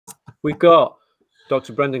We've got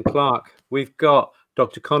Dr. Brendan Clark. We've got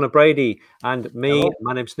Dr. Conor Brady and me. Hello.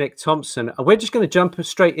 My name's Nick Thompson. And we're just going to jump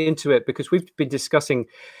straight into it because we've been discussing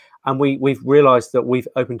and we've realized that we've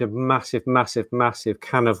opened a massive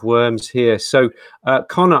can of worms here. So,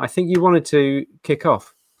 Conor, I think you wanted to kick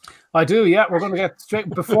off. I do, yeah. We're going to get straight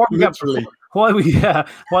before we get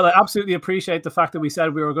while I absolutely appreciate the fact that we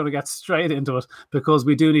said we were going to get straight into it because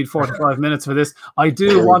we do need 45 minutes for this. I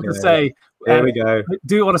do want to say, there we go. I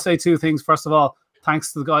do want to say two things. First of all,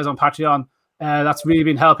 thanks to the guys on Patreon. That's really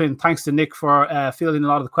been helping. Thanks to Nick for fielding a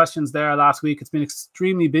lot of the questions there last week. It's been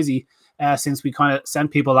extremely busy since we kind of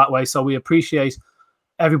sent people that way. So we appreciate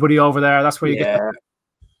everybody over there. That's where you get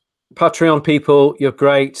Patreon people, you're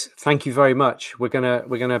great. Thank you very much. We're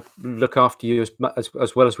gonna look after you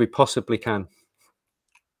as well as we possibly can.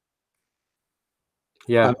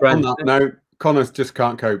 Yeah. And on that note, Connor just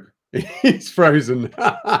can't cope. He's frozen.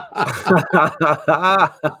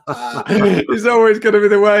 It's always going to be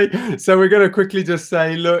the way. So we're going to quickly just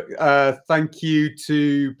say, look, thank you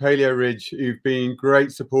to Paleo Ridge, who've been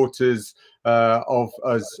great supporters of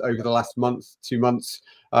us over the last month, 2 months.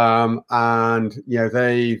 And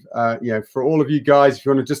they've for all of you guys, if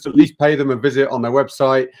you want to just at least pay them a visit on their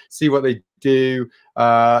website, see what they do,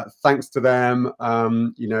 thanks to them.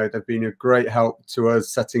 They've been a great help to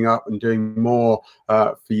us setting up and doing more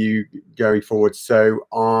for you going forward. So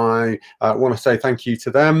I want to say thank you to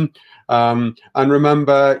them. And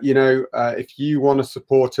remember, if you want to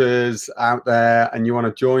support us out there and you want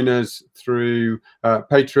to join us through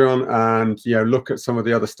Patreon and look at some of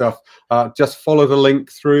the other stuff, just follow the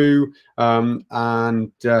link through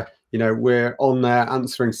we're on there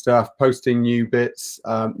answering stuff, posting new bits.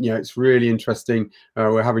 It's really interesting.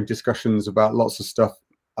 We're having discussions about lots of stuff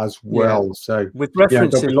as well. Yeah. So with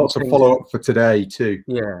references, there'll be lots of follow up for today too.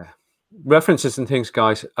 Yeah. References and things,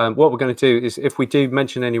 guys. What we're going to do is, if we do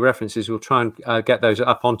mention any references, we'll try and get those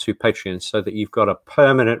up onto Patreon so that you've got a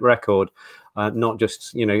permanent record, not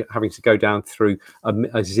just having to go down through a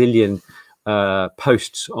zillion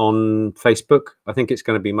posts on Facebook. I think it's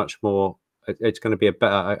going to be much more. It's going to be a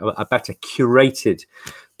better curated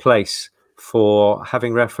place for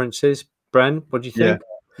having references. Bren, what do you think?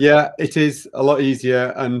 Yeah, it is a lot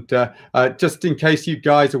easier. And just in case you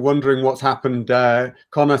guys are wondering what's happened,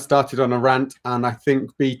 Connor started on a rant, and I think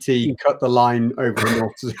BT cut the line over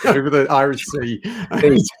the Irish Sea.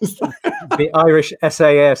 The Irish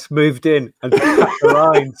SAS moved in and cut the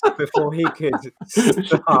lines before he could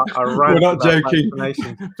start a rant. We're not joking.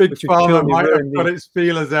 Big Pharma might have got its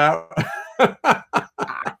feelers out.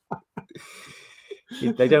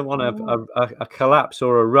 They don't want a collapse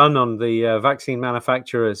or a run on the vaccine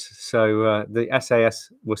manufacturers, so the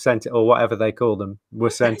SAS were sent, or whatever they call them, were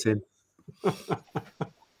sent in.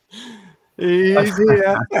 He's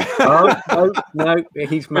here. No,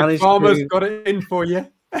 he's managed. Farmer's got it in for you.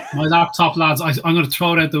 My laptop, lads, I'm going to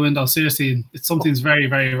throw it out the window. Seriously, something's very,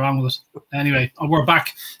 very wrong with it. Anyway, we're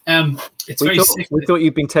back. We thought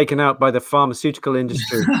you'd been taken out by the pharmaceutical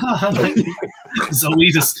industry.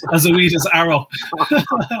 Zoetis arrow.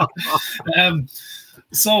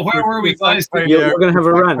 So where were we, guys? We're going to have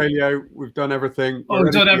a rant. Paleo, we've done everything.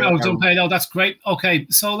 We've done everything. We've done paleo. That's great. Okay,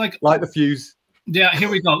 so light the fuse. Yeah, here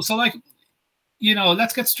we go. So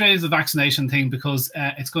let's get straight into the vaccination thing because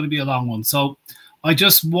it's going to be a long one. So I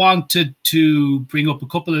just wanted to bring up a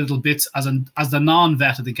couple of little bits as the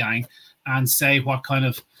non-vet of the gang and say what kind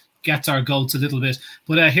of gets our goats a little bit.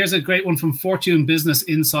 But here's a great one from Fortune Business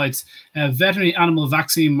Insights. Veterinary animal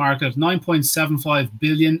vaccine market, 9.75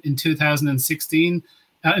 billion in 2018,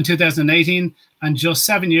 and just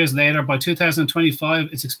 7 years later, by 2025,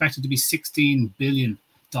 it's expected to be $16 billion.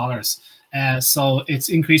 So it's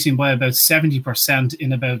increasing by about 70%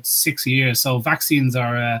 in about 6 years. So vaccines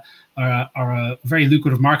are a very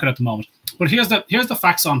lucrative market at the moment. But here's the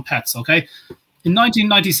facts on pets. Okay, in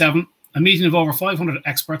 1997, a meeting of over 500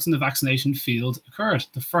 experts in the vaccination field occurred,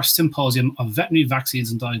 the first symposium of veterinary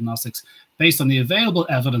vaccines and diagnostics. Based on the available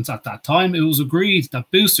evidence at that time, it was agreed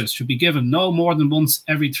that boosters should be given no more than once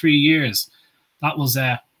every 3 years. That was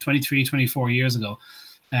 24 years ago.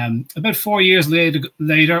 About 4 years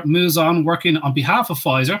later, moves on working on behalf of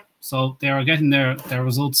Pfizer, so they are getting their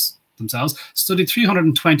results themselves, studied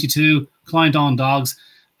 322 client-owned dogs,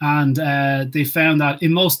 and they found that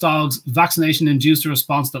in most dogs, vaccination induced a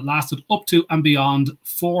response that lasted up to and beyond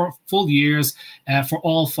 4 full years for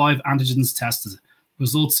all 5 antigens tested.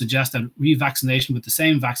 Results suggest that revaccination with the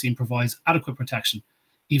same vaccine provides adequate protection,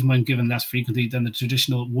 even when given less frequently than the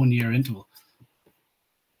traditional 1 year interval.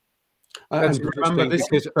 And remember, this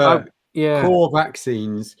is core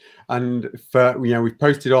vaccines, and for we've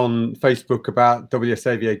posted on Facebook about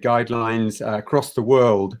WSAVA guidelines across the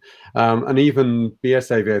world, and even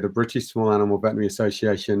BSAVA, the British Small Animal Veterinary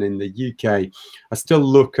Association in the UK, I still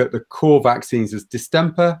look at the core vaccines as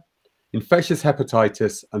distemper, infectious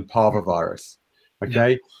hepatitis, and parvovirus.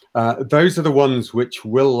 Okay, those are the ones which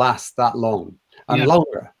will last that long and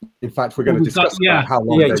longer. In fact, we're going to discuss about how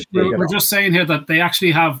long we're just saying here that they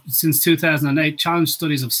actually have, since 2008, challenge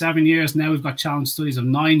studies of 7 years. Now we've got challenge studies of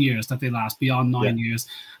 9 years that they last beyond 9 years.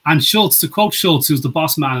 And Schultz, to quote Schultz, who's the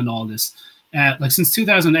boss man in all this, like since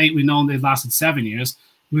 2008, we've known they've lasted 7 years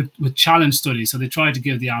with challenge studies. So they tried to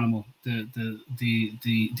give the animal the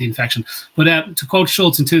infection. But to quote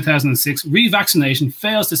Schultz in 2006, revaccination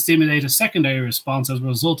fails to stimulate a secondary response as a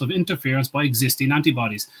result of interference by existing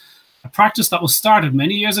antibodies. A practice that was started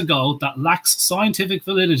many years ago that lacks scientific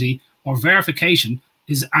validity or verification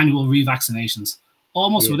is annual revaccinations.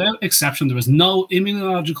 Almost without exception, there is no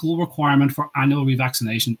immunological requirement for annual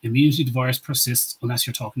revaccination. Immunity to virus persists unless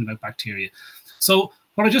you're talking about bacteria. So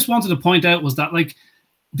what I just wanted to point out was that, like,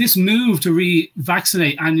 this move to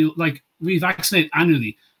revaccinate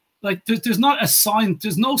annually, like there's not a sign,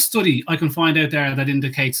 there's no study I can find out there that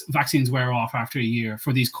indicates vaccines wear off after a year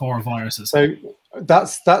for these core viruses. So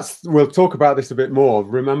that's we'll talk about this a bit more.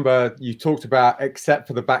 Remember, you talked about except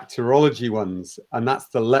for the bacteriology ones, and that's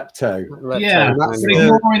the lepto. Yeah, and that's the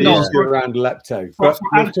issue around lepto. But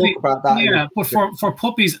we'll talk about that. Yeah, but for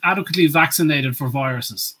puppies adequately vaccinated for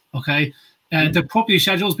viruses, okay. The puppy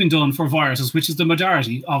schedule has been done for viruses, which is the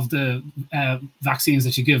majority of the vaccines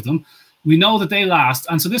that you give them. We know that they last.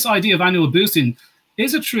 And so this idea of annual boosting,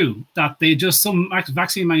 is it true that some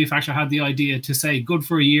vaccine manufacturer had the idea to say good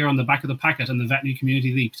for a year on the back of the packet and the veterinary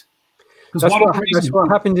community leaked? That's what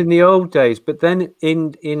happened in the old days. But then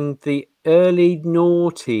in the early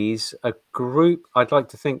noughties, a group, I'd like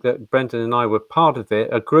to think that Brendan and I were part of it,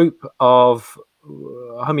 a group of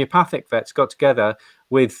homeopathic vets got together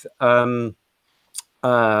with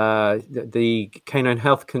the canine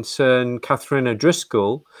health concern, Catherine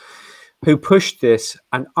O'Driscoll, who pushed this.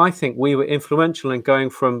 And I think we were influential in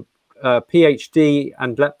going from PhD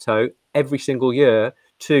and lepto every single year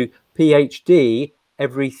to PhD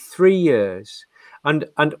every 3 years. And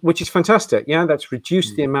which is fantastic. Yeah, that's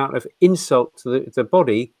reduced the amount of insult to the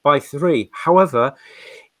body by 3. However,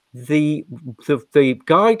 the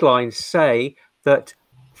guidelines say that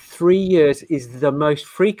 3 years is the most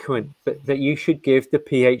frequent that you should give the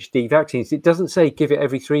PhD vaccines. It doesn't say give it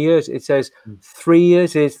every 3 years. It says 3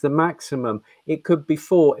 years is the maximum. It could be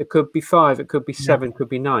 4, it could be 5, it could be 7, it could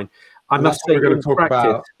be 9. I must say, we're going to talk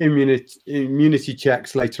about immunity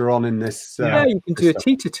checks later on in this. Yeah, you can do a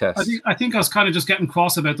titer test. I think I was kind of just getting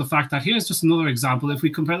cross about the fact that here's just another example. If we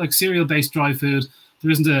compare like cereal-based dry food,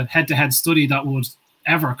 there isn't a head-to-head study that would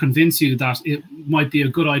ever convince you that it might be a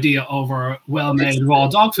good idea over well-made raw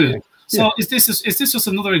dog food. So is this just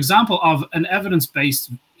another example of an evidence-based,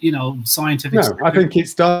 scientific? No, I think it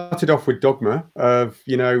started off with dogma of,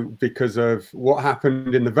 because of what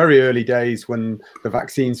happened in the very early days when the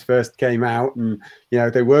vaccines first came out, and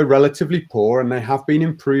they were relatively poor, and they have been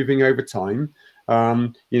improving over time.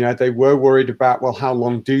 They were worried about, well, how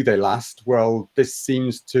long do they last? Well, this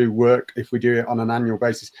seems to work if we do it on an annual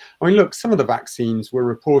basis. I mean, look, some of the vaccines were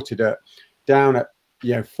reported down at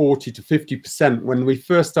 40 to 50% when we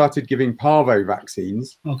first started giving parvo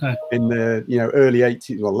vaccines. Okay. In the early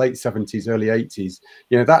 80s, well, late 70s, early 80s.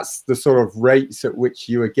 That's the sort of rates at which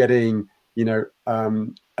you were getting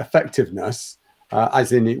effectiveness.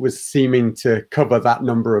 As in, it was seeming to cover that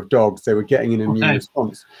number of dogs. They were getting an immune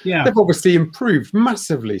response. Yeah. They've obviously improved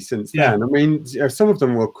massively since then. I mean, some of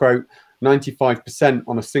them will quote 95%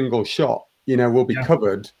 on a single shot, will be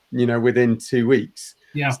covered, within 2 weeks.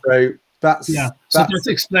 Yeah. So that's so that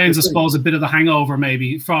explains, I suppose, a bit of the hangover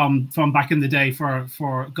maybe from back in the day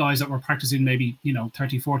for guys that were practicing maybe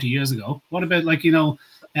 30, 40 years ago. What about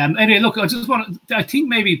anyway, look, I think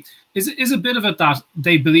maybe is a bit of it that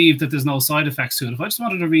they believe that there's no side effects to it. If I just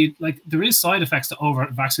wanted to read, there is side effects to over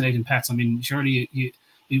vaccinating pets. I mean, surely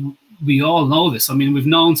we all know this. I mean, we've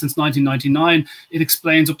known since 1999. It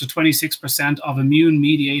explains up to 26% of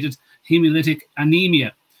immune-mediated hemolytic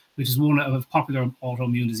anemia, which is one of popular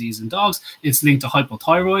autoimmune disease in dogs. It's linked to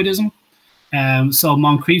hypothyroidism. So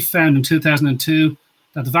Moncrief found in 2002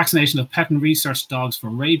 that the vaccination of pet and research dogs for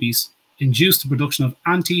rabies induced the production of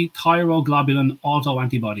anti-thyroglobulin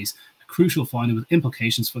autoantibodies, a crucial finding with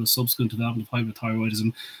implications for the subsequent development of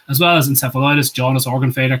hypothyroidism, as well as encephalitis, jaundice,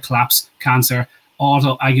 organ failure, collapse, cancer,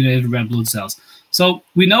 autoaggregated red blood cells. So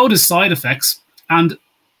we know the side effects, and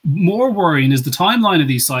more worrying is the timeline of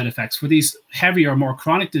these side effects for these heavier, more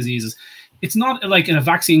chronic diseases. it's not like a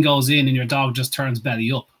vaccine goes in and your dog just turns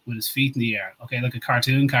belly up with his feet in the air, okay, like a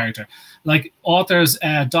cartoon character. Like authors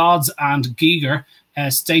Dodds and Giger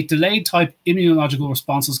state delayed type immunological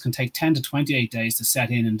responses can take 10 to 28 days to set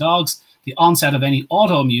in dogs. The onset of any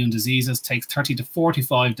autoimmune diseases takes 30 to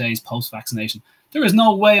 45 days post-vaccination. There is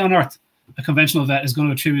no way on earth a conventional vet is going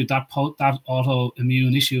to attribute that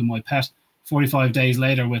autoimmune issue in my pet 45 days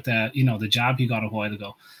later with the jab he got a while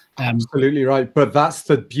ago. Absolutely right. But that's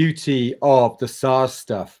the beauty of the SARS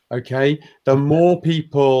stuff. Okay. The more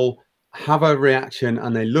people have a reaction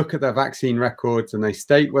and they look at their vaccine records and they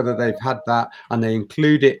state whether they've had that and they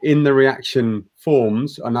include it in the reaction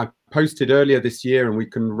forms. And I posted earlier this year, and we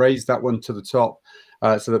can raise that one to the top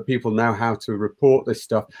so that people know how to report this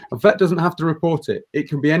stuff. A vet doesn't have to report it. It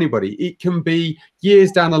can be anybody. It can be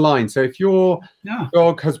years down the line. So if your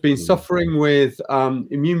dog has been suffering with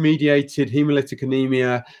immune-mediated hemolytic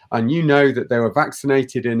anemia, and you know that they were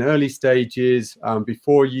vaccinated in early stages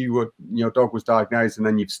before your dog was diagnosed, and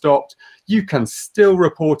then you've stopped, you can still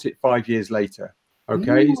report it 5 years later.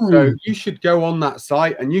 Okay, so you should go on that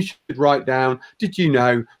site and you should write down, did you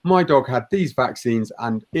know my dog had these vaccines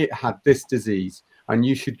and it had this disease? And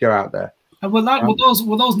you should go out there. And will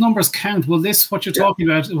those numbers count? Will this, what you're talking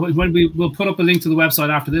about, when we'll put up a link to the website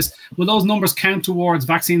after this, will those numbers count towards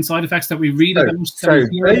vaccine side effects that we read about? So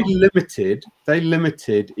they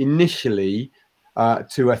limited initially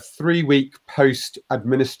to a 3-week post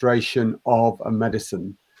administration of a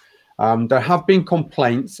medicine. There have been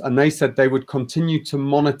complaints, and they said they would continue to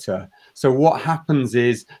monitor. So what happens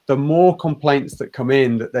is the more complaints that come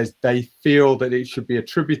in, that they feel that it should be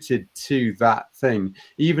attributed to that thing,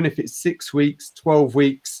 even if it's 6 weeks, 12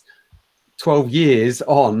 weeks, 12 years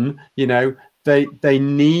on, they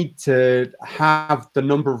need to have the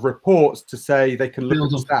number of reports to say they can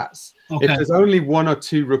look at the stats. Okay. If there's only 1 or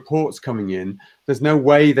 2 reports coming in, there's no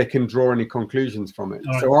way they can draw any conclusions from it.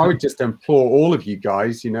 So I would just implore all of you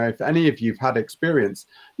guys, if any of you've had experience,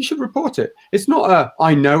 you should report it. It's not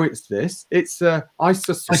I know it's this. It's I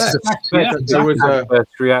suspect that there was an adverse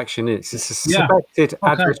reaction. It's a suspected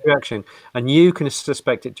adverse reaction, and you can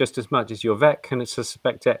suspect it just as much as your vet can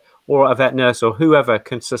suspect it, or a vet nurse, or whoever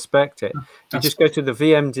can suspect it. You just go to the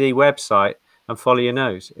VMD website and follow your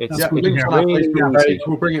nose. It's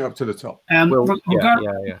we'll bring it up to the top.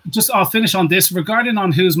 I'll finish on this regarding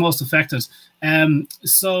on who's most affected.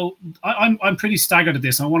 So I'm pretty staggered at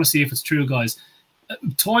this. I want to see if it's true, guys.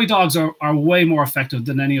 Toy dogs are way more effective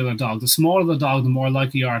than any other dog. The smaller the dog, the more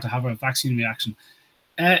likely you are to have a vaccine reaction.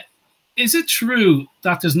 Is it true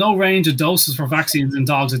that there's no range of doses for vaccines in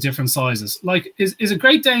dogs at different sizes? Like, is a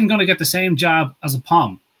Great Dane going to get the same jab as a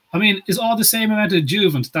Pom? I mean, is all the same amount of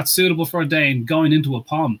adjuvant that's suitable for a Dane going into a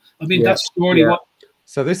Pom? I mean, that's surely what.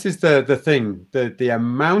 So this is the thing, the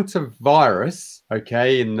amount of virus,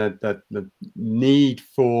 okay, and the need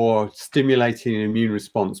for stimulating an immune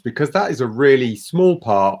response, because that is a really small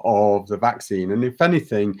part of the vaccine. And if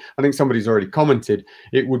anything, I think somebody's already commented,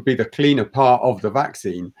 it would be the cleaner part of the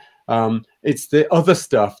vaccine. It's the other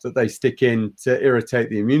stuff that they stick in to irritate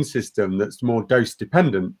the immune system that's more dose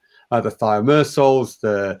dependent. The thiamersols,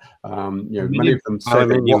 many of them say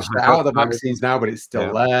they washed out of the vaccines now, but it's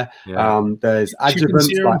still there. There's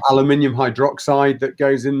adjuvants like aluminium hydroxide that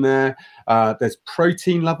goes in there. There's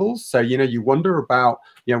protein levels. So, you wonder about,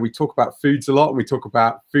 we talk about foods a lot, and we talk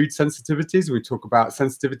about food sensitivities. We talk about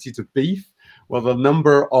sensitivity to beef. Well, the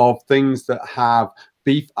number of things that have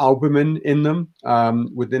beef albumin in them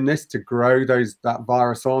within this to grow that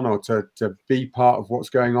virus on, or to be part of what's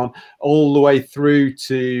going on, all the way through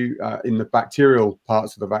to in the bacterial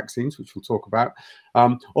parts of the vaccines, which we'll talk about,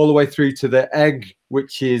 all the way through to the egg,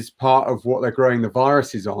 which is part of what they're growing the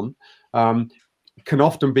viruses on, can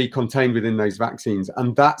often be contained within those vaccines.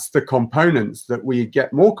 And that's the components that we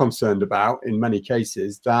get more concerned about in many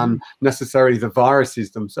cases than necessarily the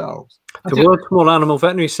viruses themselves. The World Small Animal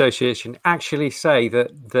Veterinary Association actually say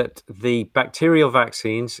that the bacterial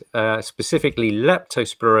vaccines, specifically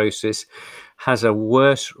leptospirosis, has a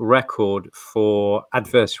worse record for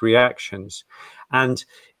adverse reactions. And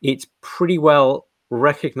it's pretty well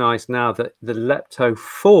recognized now that the Lepto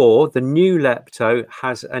 4, the new Lepto,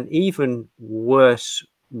 has an even worse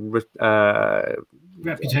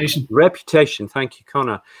reputation, thank you,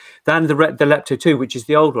 Connor, than the Lepto 2, which is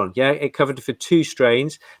the old one. It covered for 2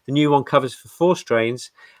 strains. The new one covers for 4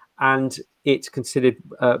 strains, and it's considered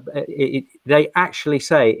they actually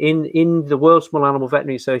say in the World Small Animal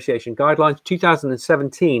Veterinary Association guidelines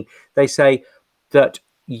 2017, they say that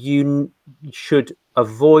you should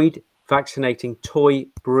avoid vaccinating toy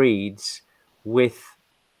breeds with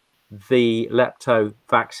the lepto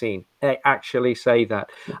vaccine. They actually say that.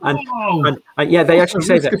 Whoa. And yeah, they actually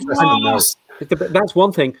say that. That's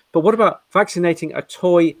one thing. But what about vaccinating a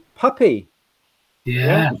toy puppy?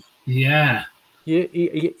 Yeah.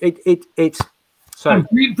 It's so. And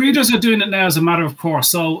breeders are doing it now as a matter of course.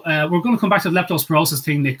 So we're going to come back to the leptospirosis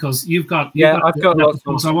thing, Nick, because I've got lots.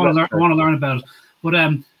 So I want to learn about it. But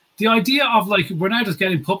the idea of like we're now just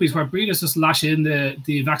getting puppies where breeders just lash in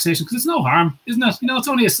the vaccination because it's no harm, isn't it? You know, it's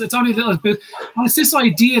only a little bit. And it's this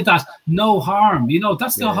idea that no harm. You know,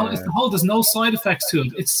 that's the whole. There's no side effects to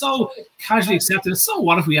it. It's so casually accepted. So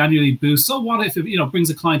what if we annually boost? So what if it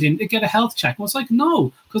brings a client in, they get a health check? Well, it's like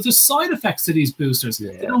no, because there's side effects to these boosters.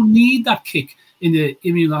 They don't need that kick in the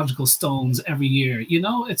immunological stones every year. You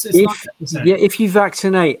know, it's not necessary. Yeah, if you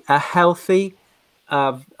vaccinate a healthy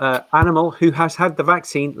animal who has had the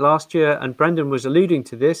vaccine last year, and Brendan was alluding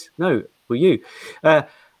to this. No, were you?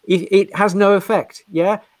 It has no effect.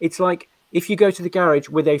 Yeah, it's like if you go to the garage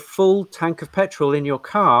with a full tank of petrol in your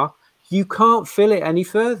car, you can't fill it any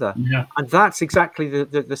further. Yeah, and that's exactly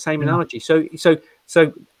the same analogy. So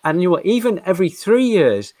even every 3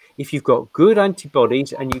 years, if you've got good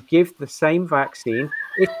antibodies and you give the same vaccine,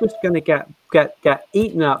 it's just going to get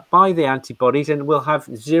eaten up by the antibodies and will have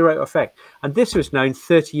zero effect. And this was known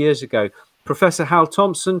 30 years ago. Professor Hal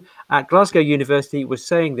Thompson at Glasgow University was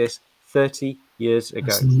saying this 30 years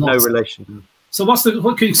ago. No relation. So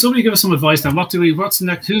can somebody give us some advice then? What's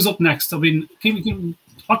next? Who's up next? I mean,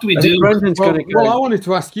 what do we do? Well, I wanted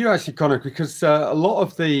to ask you actually, Conor, because a lot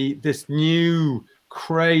of this new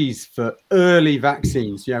craze for early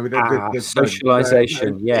vaccines, you know, with the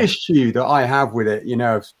socialization issue that I have with it, you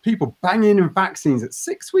know, people banging in vaccines at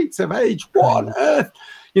 6 weeks of age. What on earth,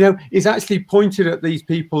 you know, is actually pointed at these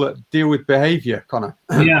people that deal with behavior, Conor.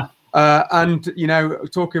 Yeah. And you know,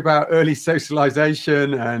 talking about early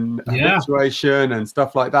socialization and habituation and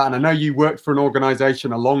stuff like that. And I know you worked for an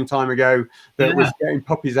organization a long time ago that was getting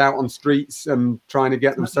puppies out on streets and trying to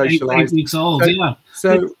get them socialized. 8 weeks old,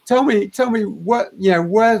 So tell me what, you know,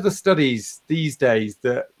 where are the studies these days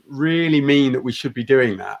that really mean that we should be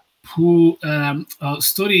doing that?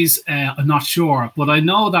 Studies, I'm not sure, but I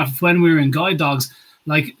know that when we were in guide dogs,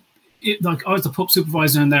 like I was the pup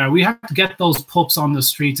supervisor in there, we had to get those pups on the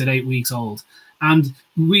streets at 8 weeks old. And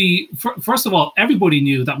first of all, everybody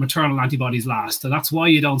knew that maternal antibodies last. So that's why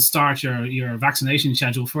you don't start your vaccination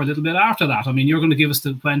schedule for a little bit after that. I mean, you're going to give us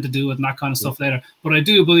when to do it and that kind of stuff later. But I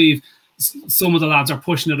do believe some of the lads are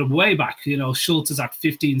pushing it way back. You know, Schultz is at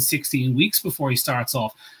 15, 16 weeks before he starts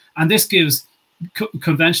off. And this gives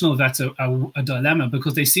conventional vets a dilemma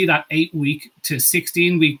because they see that 8 week to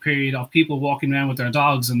 16 week period of people walking around with their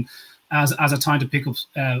dogs and as a time to pick up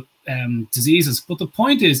diseases. But the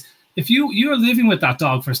point is, if you're living with that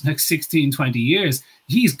dog for the next 16, 20 years,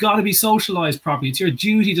 he's got to be socialized properly. It's your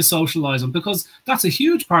duty to socialize him because that's a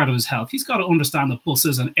huge part of his health. He's got to understand that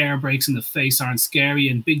buses and air brakes in the face aren't scary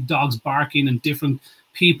and big dogs barking and different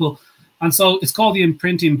people. And so it's called the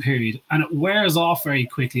imprinting period, and it wears off very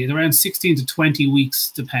quickly. It's around 16 to 20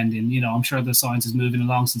 weeks, depending. You know, I'm sure the science is moving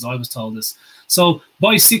along since I was told this. So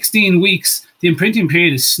by 16 weeks, the imprinting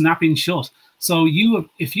period is snapping shut. So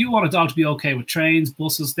if you want a dog to be okay with trains,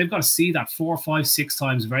 buses, they've got to see that 4, 5, 6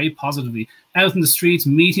 times very positively. Out in the streets,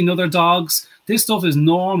 meeting other dogs, this stuff is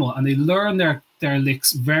normal, and they learn their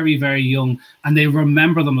licks very, very young, and they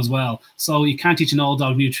remember them as well. So you can't teach an old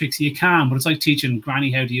dog new tricks. You can, but it's like teaching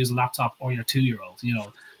granny how to use a laptop or your 2-year-old. You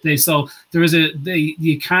know,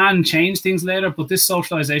 you can change things later, but this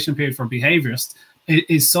socialization period for behaviorists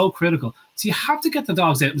is so critical. So you have to get the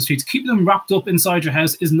dogs out in the streets. Keeping them wrapped up inside your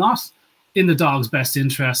house is not in the dog's best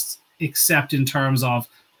interests, except in terms of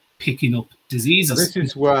picking up diseases. This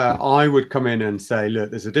is where I would come in and say,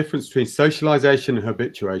 look, there's a difference between socialization and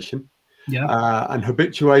habituation. Yeah. And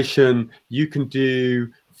habituation you can do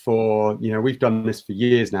for, you know, we've done this for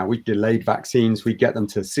years now. We've delayed vaccines. We get them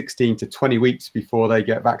to 16 to 20 weeks before they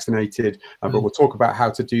get vaccinated. But we'll talk about how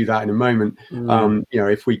to do that in a moment. You know,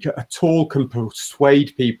 if we at all can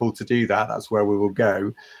persuade people to do that, that's where we will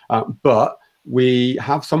go. But we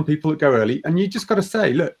have some people that go early, and you just got to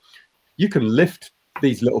say, look, you can lift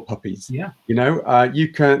these little puppies. Yeah. You know, you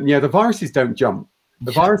can, you know, the viruses don't jump.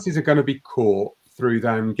 The viruses are going to be caught through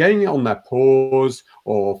them getting it on their paws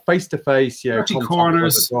or face to face, you know,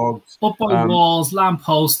 corners, dogs, up by walls,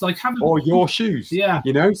 lampposts, like having or your shoes. Yeah,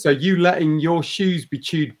 you know, so you letting your shoes be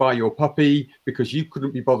chewed by your puppy because you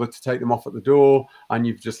couldn't be bothered to take them off at the door and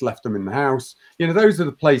you've just left them in the house. You know, those are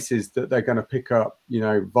the places that they're going to pick up, you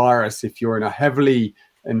know, virus if you're in a heavily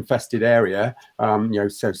infested area, you know,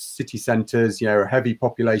 so city centers, you know, heavy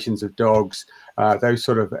populations of dogs, those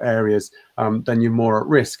sort of areas, then you're more at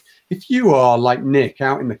risk. if you are like Nick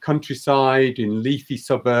out in the countryside, in leafy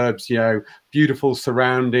suburbs, you know, beautiful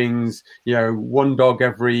surroundings, you know, one dog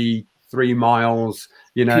every 3 miles,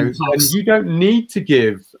 you know, and you don't need to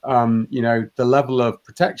give, you know, the level of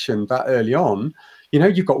protection that early on. You know,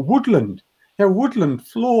 you've got woodland. Yeah, woodland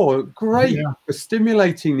floor, great for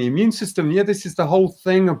stimulating the immune system. Yeah, this is the whole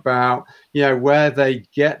thing about, you know, where they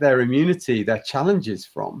get their immunity, their challenges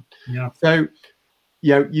from. Yeah. So,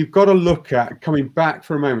 you know, you've got to look at, coming back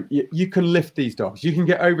for a moment, you can lift these dogs. You can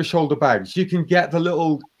get over shoulder bags. You can get the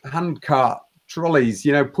little hand cart trolleys,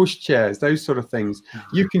 you know, push chairs, those sort of things.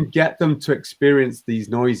 You can get them to experience these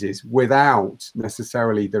noises without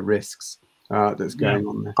necessarily the risks that's going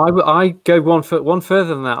on there. I go one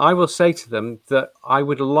further than that. I will say to them that I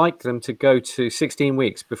would like them to go to 16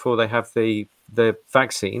 weeks before they have the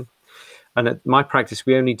vaccine. And at my practice,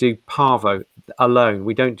 we only do parvo alone.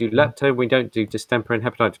 We don't do lepto, we don't do distemper and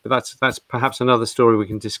hepatitis. But that's perhaps another story we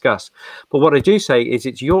can discuss. But what I do say is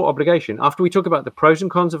it's your obligation. After we talk about the pros and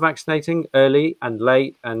cons of vaccinating early and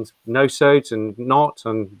late and no sods and not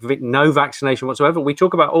and no vaccination whatsoever, we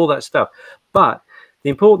talk about all that stuff. But the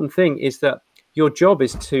important thing is that your job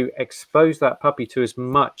is to expose that puppy to as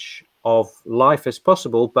much of life as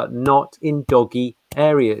possible, but not in doggy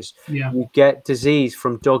areas. You get disease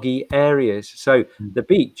from doggy areas. So the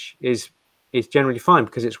beach is generally fine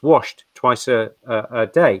because it's washed twice a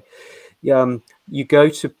day. You go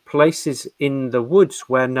to places in the woods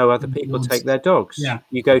where no other people take their dogs.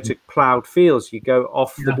 You go to ploughed fields. You go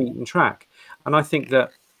off the beaten track. And I think that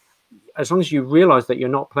as long as you realize that you're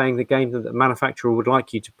not playing the game that the manufacturer would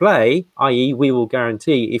like you to play, i.e. we will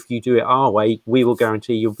guarantee if you do it our way, we will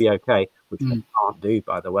guarantee you'll be okay, which we can't do,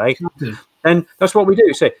 by the way. And that's what we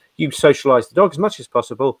do. So you socialize the dog as much as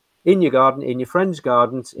possible in your garden, in your friends'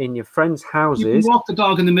 gardens, in your friends' houses. You can walk the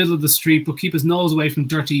dog in the middle of the street, but keep his nose away from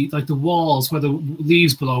dirty, like the walls where the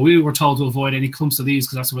leaves blow. We were told to avoid any clumps of leaves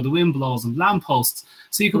because that's where the wind blows, and lampposts.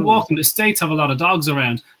 So you can walk them. The States have a lot of dogs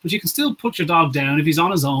around, but you can still put your dog down if he's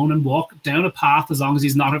on his own and walk down a path as long as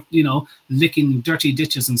he's not, you know, licking dirty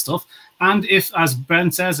ditches and stuff. And if, as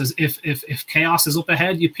Brent says, if chaos is up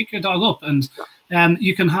ahead, you pick your dog up, and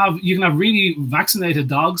you can have really vaccinated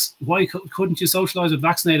dogs. Why couldn't you socialize with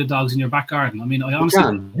vaccinated dogs in your back garden? I mean, I honestly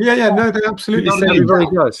can. No, they absolutely say everybody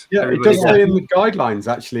does. Yeah, it does say in the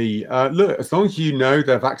guidelines actually. Look, as long as you know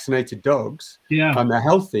they're vaccinated dogs, and they're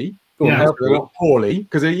healthy, they're not poorly,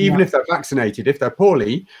 because even if they're vaccinated, if they're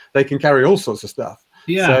poorly, they can carry all sorts of stuff.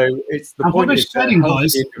 So it's the point is shedding,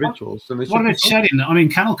 guys. Individuals. What about shedding? I mean,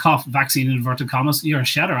 kennel cough vaccine in inverted commas, you're a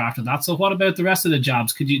shedder after that. So what about the rest of the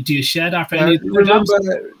jabs? Do you shed after any of the jabs?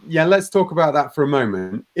 Yeah, let's talk about that for a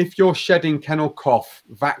moment. If you're shedding kennel cough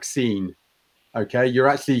vaccine, okay, you're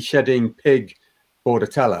actually shedding pig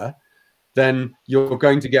bordetella, then you're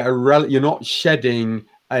going to get you're not shedding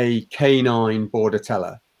a canine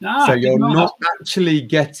bordetella. So you're not actually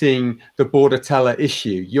getting the bordetella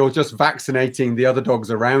issue. You're just vaccinating the other dogs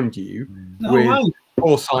around you with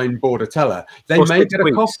porcine bordetella. They may get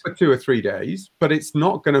a cough for 2 or 3 days, but it's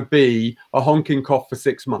not going to be a honking cough for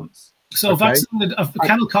 6 months. So a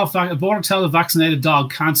kennel cough, a bordetella vaccinated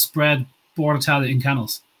dog can't spread bordetella in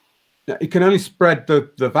kennels. It can only spread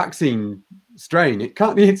the vaccine strain. It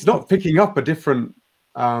can't. It's not picking up a different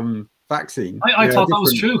vaccine. I thought that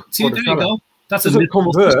was true. See, there you go. That's doesn't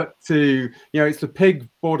convert to, it's the pig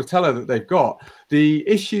bordetella that they've got. The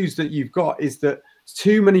issues that you've got is that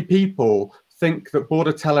too many people think that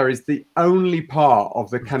bordetella is the only part of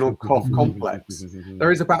the kennel cough complex.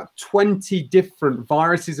 There is about 20 different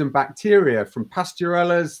viruses and bacteria, from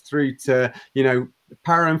pasturellas through to,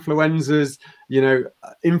 parainfluenzas,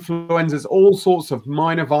 influenzas, all sorts of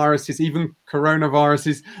minor viruses, even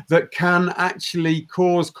coronaviruses that can actually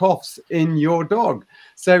cause coughs in your dog.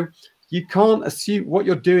 So you can't assume what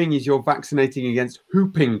you're doing is you're vaccinating against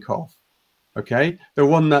whooping cough, okay? The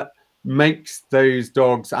one that makes those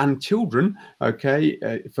dogs and children, okay,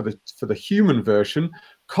 for the human version,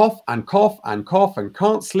 cough and cough and cough and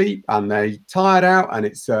can't sleep, and they're tired out, and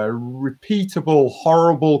it's a repeatable,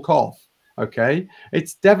 horrible cough, okay?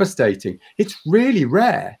 It's devastating. It's really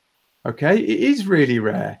rare, okay? It is really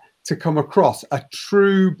rare to come across a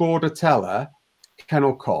true bordetella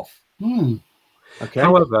kennel cough. Okay.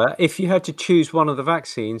 However, if you had to choose one of the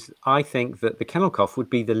vaccines, I think that the kennel cough would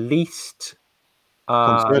be the least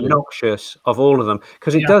noxious of all of them,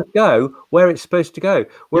 because it does go where it's supposed to go.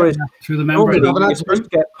 Whereas through the membrane, you're supposed to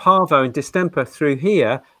get parvo and distemper through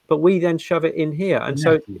here, but we then shove it in here, and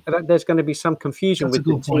so there's going to be some confusion with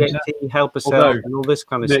the TNT helper cell and all this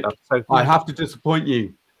kind of stuff. So I have to disappoint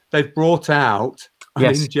you. They've brought out an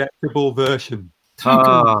injectable version.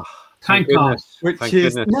 Thank God. Which Thank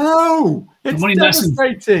is goodness. no, it's money messing.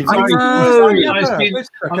 devastating. I know. There's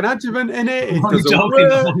an adjuvant in it. It I'm only doesn't joking.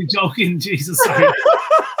 work. I'm only joking. Jesus. Sorry.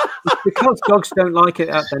 Because dogs don't like it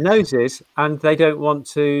at their noses and they don't want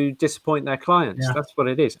to disappoint their clients. Yeah. That's what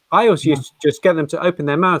it is. I always used to just get them to open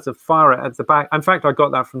their mouth and fire it at the back. In fact, I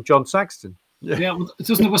got that from John Saxton. Yeah, well,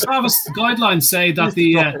 doesn't the Wasavis guidelines say that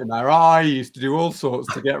the in their eye used to do all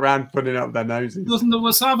sorts to get around putting it up their noses? doesn't the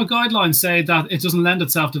Wasava guidelines say that it doesn't lend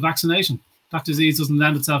itself to vaccination? That disease doesn't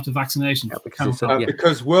lend itself to vaccination. Yeah,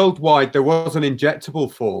 because worldwide there was an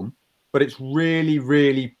injectable form, but it's really,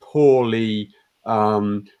 really poorly.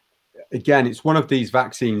 Again, it's one of these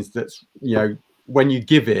vaccines that's, you know, when you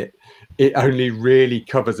give it, it only really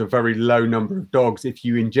covers a very low number of dogs if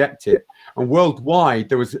you inject it. And worldwide,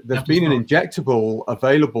 there's been an injectable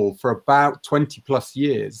available for about 20 plus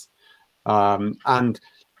years.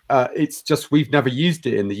 It's just we've never used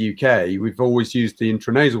it in the UK. We've always used the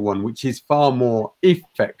intranasal one, which is far more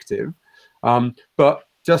effective. But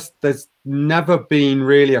just there's never been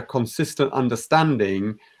really a consistent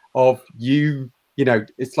understanding of you know,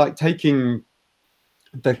 it's like taking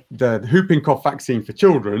the whooping cough vaccine for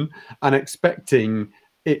children and expecting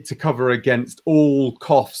it to cover against all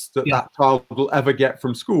coughs that child will ever get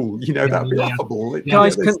from school. You know, that'd be laughable.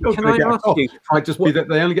 Guys, can I ask you? It might just be that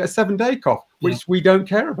they only get a 7-day cough, which we don't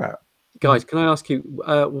care about. Guys, can I ask you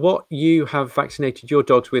what you have vaccinated your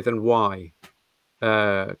dogs with and why?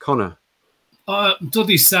 Connor?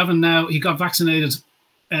 Dudley's 7 now. He got vaccinated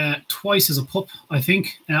twice as a pup, I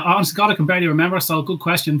think. Honestly, God, I can barely remember, so good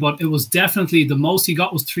question, but it was definitely the most he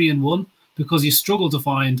got was 3 in 1 because you struggle to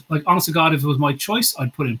find, like, honestly, God, if it was my choice,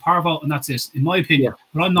 I'd put in Parvo, and that's it, in my opinion.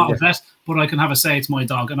 But I'm not a vet, but I can have a say it's my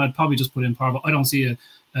dog, and I'd probably just put in Parvo. I don't see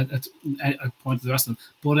a point to the rest of them.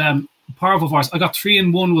 But Parvo virus, I got 3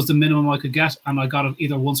 in 1 was the minimum I could get, and I got it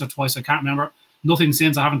either once or twice. I can't remember. Nothing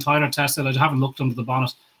since. I haven't tried or tested. I haven't looked under the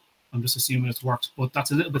bonnet. I'm just assuming it's worked, but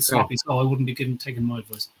that's a little bit sloppy, so I wouldn't be taking my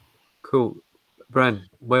advice. Cool. Bren,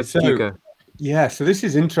 where did you go? Yeah, so this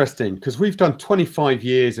is interesting because we've done 25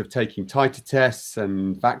 years of taking titer tests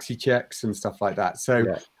and vaccine checks and stuff like that.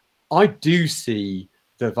 So I do see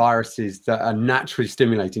the viruses that are naturally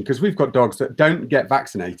stimulating because we've got dogs that don't get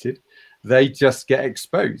vaccinated. They just get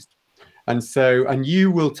exposed. And so, and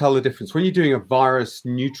you will tell the difference when you're doing a virus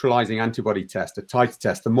neutralizing antibody test, a titer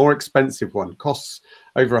test, the more expensive one costs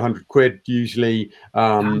over 100 quid usually.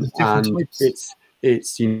 And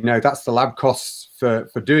it's, you know, that's the lab costs for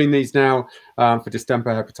doing these now for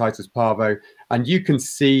distemper, hepatitis, parvo. And you can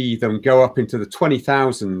see them go up into the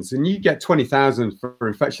 20,000s, and you get 20,000 for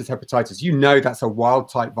infectious hepatitis. You know, that's a wild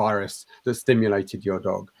type virus that stimulated your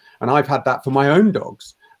dog. And I've had that for my own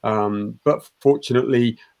dogs. But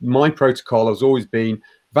fortunately, my protocol has always been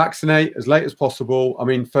vaccinate as late as possible. I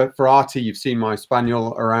mean, for Artie, you've seen my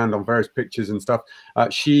spaniel around on various pictures and stuff.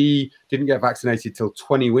 She didn't get vaccinated till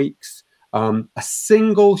 20 weeks. A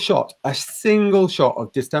single shot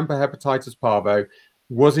of distemper hepatitis parvo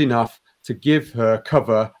was enough to give her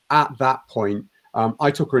cover at that point. I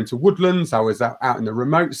took her into woodlands. I was out in the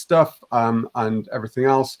remote stuff and everything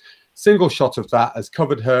else. Single shot of that has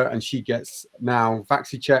covered her, and she gets now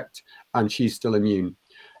vaccine checked, and she's still immune.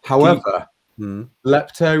 However,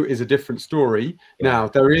 lepto is a different story. Now,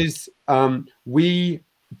 there is, we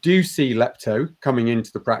do see lepto coming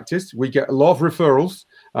into the practice. We get a lot of referrals.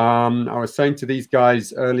 I was saying to these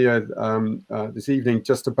guys earlier this evening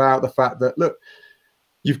just about the fact that, look,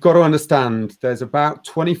 you've got to understand there's about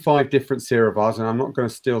 25 different serovars, and I'm not going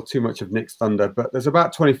to steal too much of Nick's thunder, but there's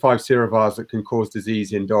about 25 serovars that can cause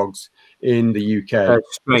disease in dogs in the UK.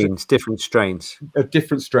 Different strains.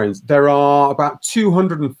 Different strains. There are about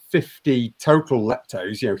 250 total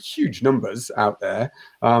leptos, you know, huge numbers out there,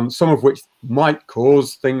 some of which might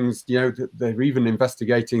cause things, you know, they're even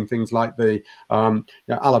investigating things like the you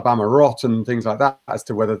know, Alabama rot and things like that as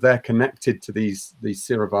to whether they're connected to these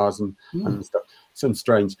serovars and stuff. Some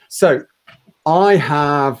strains. So I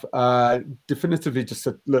have definitively just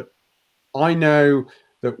said, look, I know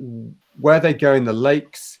that where they go in the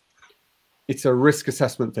lakes, it's a risk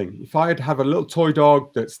assessment thing. If I'd have a little toy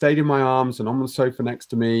dog that stayed in my arms and on the sofa next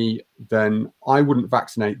to me, then I wouldn't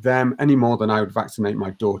vaccinate them any more than I would vaccinate my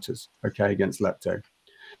daughters, okay, against lepto.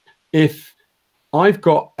 If I've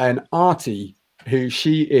got an Artie who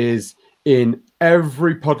she is in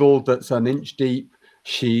every puddle that's an inch deep,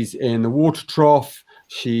 she's in the water trough,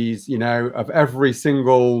 she's, you know, of every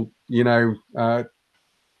single, you know,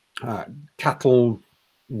 cattle,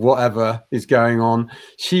 whatever is going on,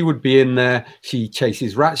 she would be in there. She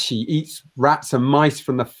chases rats, she eats rats and mice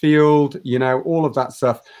from the field, you know, all of that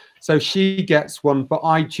stuff. So she gets one, but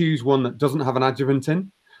I choose one that doesn't have an adjuvant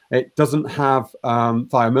in. It doesn't have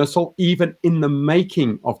thimerosal even in the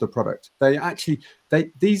making of the product.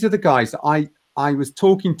 These are the guys that I was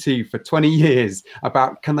talking to for 20 years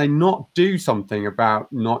about, can they not do something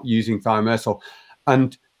about not using thimerosal?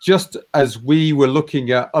 And just as we were looking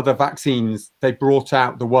at other vaccines, they brought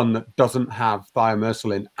out the one that doesn't have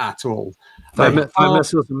thimerosal in at all.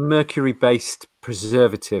 Thimerosal is a mercury-based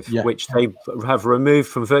preservative, which they have removed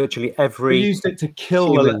from virtually every. We used it to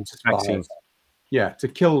kill the vaccine. Yeah, to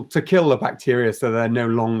kill the bacteria, so they're no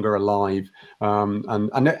longer alive,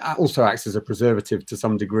 and it also acts as a preservative to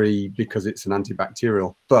some degree because it's an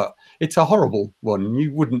antibacterial. But it's a horrible one.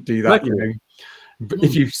 You wouldn't do that, you know.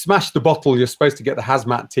 If you smash the bottle, you're supposed to get the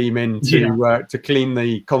hazmat team in to clean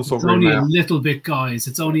the consult room. It's only a little bit, guys.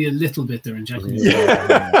 It's only a little bit they're injecting.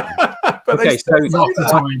 But okay, so lots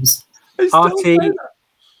of times.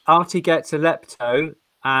 Artie gets a lepto,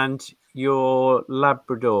 and your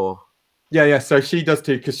Labrador. Yeah. So she does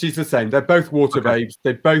too, because she's the same. They're both water babes.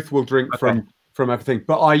 They both will drink from everything.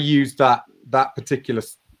 But I use that particular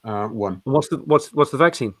one. What's the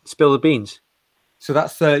vaccine? Spill the beans. So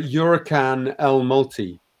that's the Urican L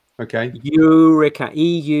multi. Okay. Urican,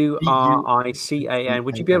 EURICAN.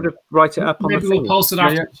 Would you be able to write it up on the thing? We'll post it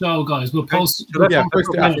after the show, guys. We'll post. Post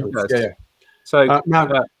it afterwards. Yeah. So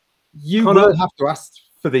now you Conor, will have to ask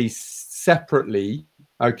for these separately,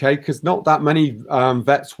 okay? Because not that many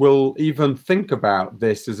vets will even think about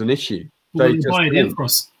this as an issue. They just buy it in for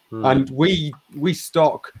us. And we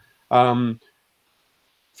stock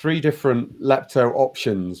 3 different lepto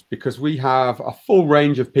options because we have a full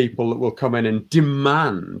range of people that will come in and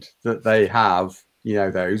demand that they have, you know,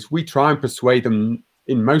 those. We try and persuade them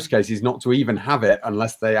in most cases not to even have it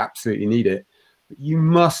unless they absolutely need it. But you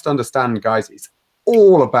must understand, guys, it's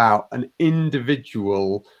all about an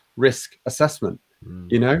individual risk assessment,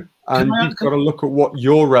 you know, and you've got to look at what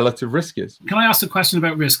your relative risk is. Can I ask a question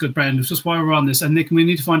about risk, good Brendan? Just while we're on this, and Nick, we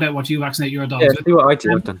need to find out what you vaccinate your dogs with. Yeah, do what I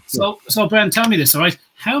do. So Brendan, tell me this, all right?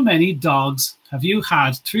 How many dogs have you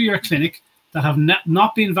had through your clinic that have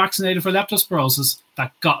not been vaccinated for leptospirosis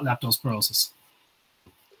that got leptospirosis?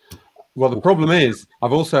 Well, the problem is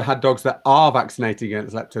I've also had dogs that are vaccinated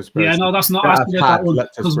against leptospirosis. Yeah, no, that's not asking about that one,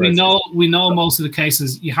 because we know most of the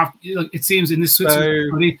cases you have. It seems in this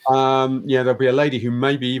Switzerland. Yeah, there'll be a lady who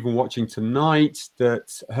may be even watching tonight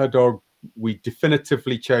that her dog, we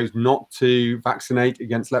definitively chose not to vaccinate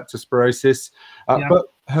against leptospirosis, but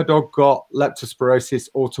her dog got leptospirosis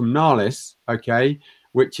autumnalis, okay,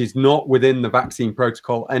 which is not within the vaccine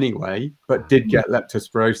protocol anyway, but did get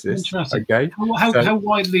leptospirosis. Okay. How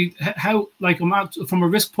widely, like from a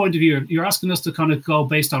risk point of view, you're asking us to kind of go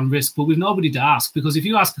based on risk, but we've nobody to ask, because if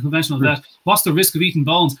you ask a conventional vet, what's the risk of eating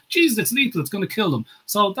bones? Jesus, it's lethal, it's going to kill them.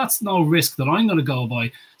 So that's no risk that I'm going to go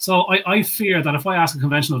by. So I fear that if I ask a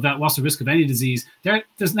conventional vet, what's the risk of any disease,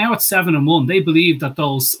 there's now at 7 and 1, they believe that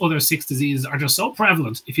those other 6 diseases are just so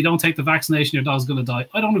prevalent. If you don't take the vaccination, your dog's going to die.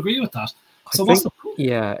 I don't agree with that. So I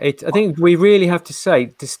think we really have to say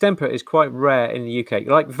distemper is quite rare in the UK,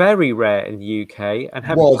 like very rare in the UK, and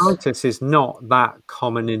hepatitis is not that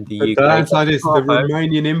common in the UK. The downside is the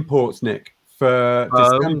Romanian imports, Nick, for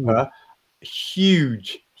distemper,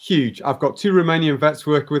 huge. I've got 2 Romanian vets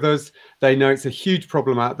working with us. They know it's a huge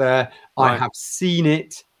problem out there. Right. I have seen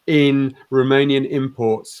it in Romanian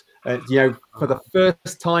imports. You know, for the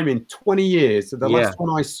first time in 20 years. So the last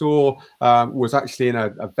one I saw was actually in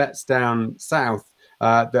a vet's down south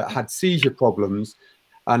that had seizure problems.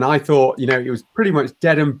 And I thought, you know, it was pretty much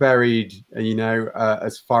dead and buried, you know,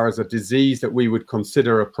 as far as a disease that we would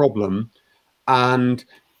consider a problem. And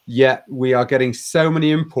yet we are getting so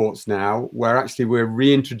many imports now where actually we're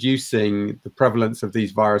reintroducing the prevalence of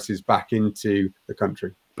these viruses back into the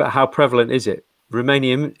country. But how prevalent is it?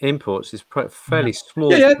 Romanian imports is fairly small.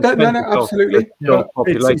 No, absolutely.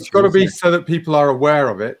 It's got to be so that people are aware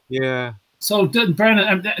of it. Yeah. So,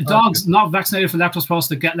 Brendan, dogs not vaccinated for leptospirosis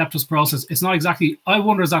that get leptospirosis, it's not exactly, I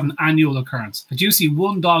wonder, is that an annual occurrence? Do you see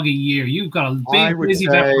 1 dog a year? You've got a big, busy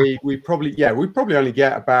vet. We probably only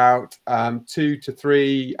get about 2 to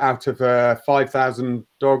 3 out of 5,000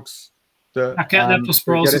 dogs that get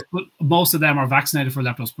leptospirosis, but most of them are vaccinated for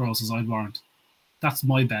leptospirosis, I'd warrant. That's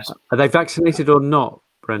my bet. Are they vaccinated or not,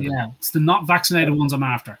 Brendan? Yeah, it's the not vaccinated ones I'm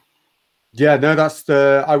after. Yeah, no,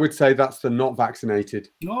 I would say that's the not vaccinated.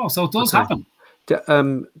 Oh, so it does happen.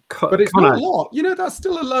 But it's not a lot. You know, that's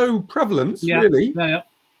still a low prevalence, really. Yeah.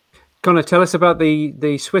 Conor, tell us about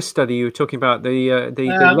the Swiss study you were talking about, the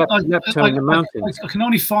lepto in the mountains. I can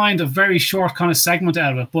only find a very short kind of segment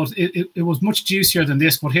out of it, but it was much juicier than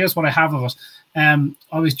this. But here's what I have of it.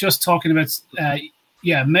 I was just talking about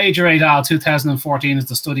Yeah, Major et al. 2014 is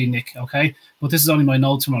the study, Nick. Okay, but this is only my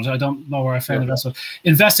notes from it. I don't know where I found the rest of it.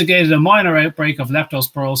 Investigated a minor outbreak of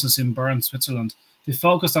leptospirosis in Bern, Switzerland. They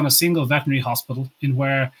focused on a single veterinary hospital in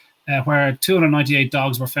where 298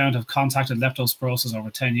 dogs were found to have contacted leptospirosis over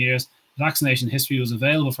 10 years. Vaccination history was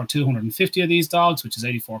available for 250 of these dogs, which is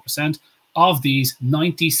 84%. Of these,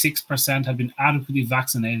 96% had been adequately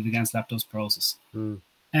vaccinated against leptospirosis.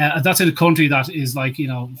 That's in a country that is like,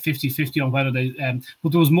 50-50 on whether they,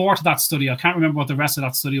 but there was more to that study. I can't remember what the rest of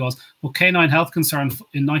that study was, but Canine Health Concern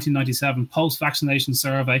in 1997 post-vaccination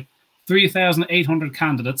survey, 3,800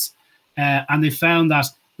 candidates, and they found that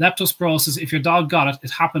leptospirosis, if your dog got it,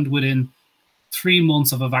 it happened within 3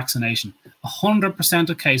 months of a vaccination. 100%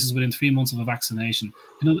 of cases within 3 months of a vaccination.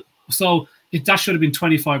 So that should have been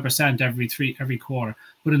 25% every quarter,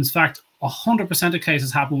 but in fact, 100% of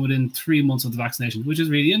cases happen within 3 months of the vaccination, which is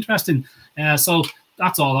really interesting. So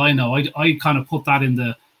that's all I know. I kind of put that in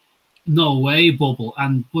the no way bubble,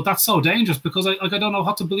 but that's so dangerous because I don't know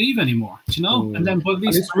what to believe anymore. And then but at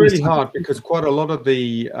least it's really hard because quite a lot of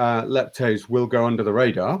the leptos will go under the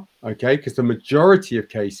radar. Okay, because the majority of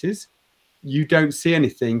cases you don't see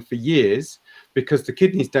anything for years because the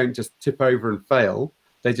kidneys don't just tip over and fail.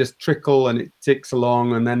 They just trickle and it ticks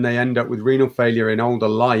along, and then they end up with renal failure in older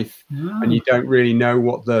life, and you don't really know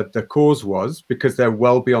what the cause was because they're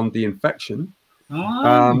well beyond the infection.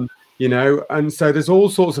 And so there's all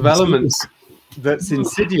sorts of elements that's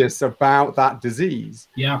insidious about that disease.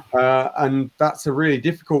 And that's a really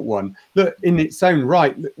difficult one. Look, in its own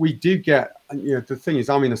right, we do get, the thing is,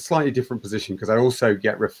 I'm in a slightly different position because I also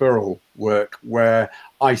get referral work where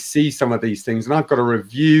I see some of these things and I've got a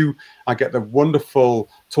review. I get the wonderful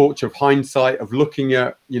torch of hindsight of looking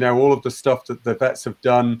at, all of the stuff that the vets have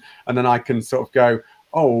done. And then I can sort of go,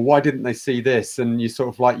 oh, well, why didn't they see this? And you sort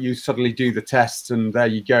of like, you suddenly do the tests and there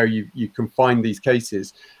you go, you can find these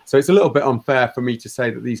cases. So it's a little bit unfair for me to say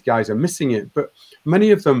that these guys are missing it, but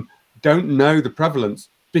many of them don't know the prevalence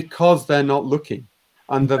because they're not looking.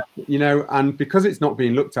 And and because it's not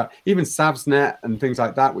being looked at, even SavsNet and things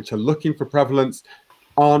like that, which are looking for prevalence,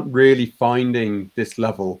 aren't really finding this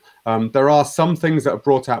level. There are some things that are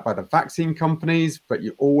brought out by the vaccine companies, but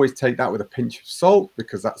you always take that with a pinch of salt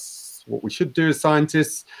because that's what we should do as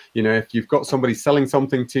scientists. If you've got somebody selling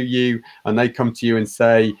something to you and they come to you and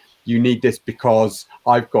say, you need this because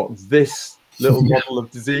I've got this little model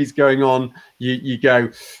of disease going on, you go,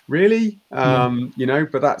 really?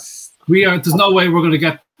 But that's... There's no way we're going to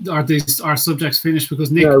get our subjects finished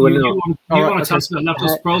because Nick, you want to tell us about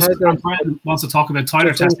leptospirosis, and Brendan wants to talk about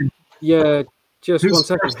titer testing. Yeah, just 1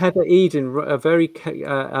 second. Heather Eden very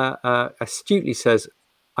astutely says,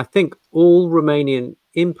 I think all Romanian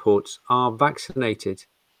imports are vaccinated,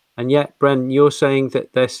 and yet, Bren, you're saying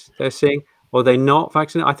that they're seeing, or they're not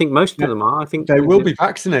vaccinated? I think most of them are. I think they will be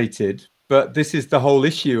vaccinated, but this is the whole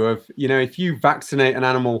issue of, if you vaccinate an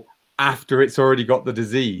animal after it's already got the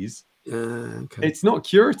disease, it's not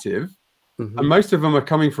curative, and most of them are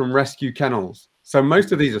coming from rescue kennels. So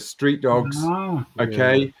most of these are street dogs,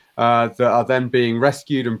 that are then being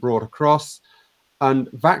rescued and brought across. And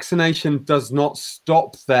vaccination does not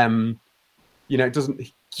stop them, it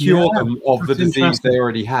doesn't cure them of the disease they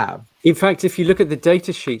already have. In fact, if you look at the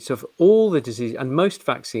data sheets of all the disease and most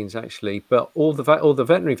vaccines, actually, but all the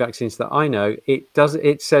veterinary vaccines that I know,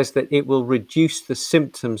 it says that it will reduce the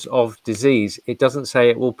symptoms of disease. It doesn't say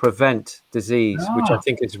it will prevent disease, which I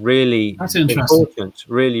think is really important.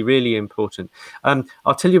 Really, really important.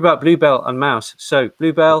 I'll tell you about Bluebell and Mouse. So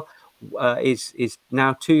Bluebell is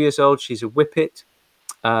now 2 years old. She's a Whippet.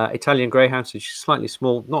 Italian Greyhound, so she's slightly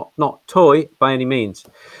small, not toy by any means.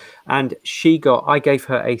 And I gave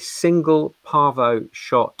her a single parvo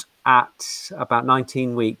shot at about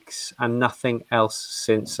 19 weeks and nothing else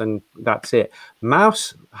since, and that's it.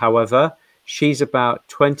 Mouse, however, she's about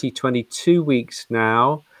 22 weeks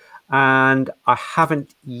now, and I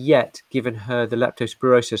haven't yet given her the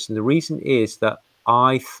leptospirosis. And the reason is that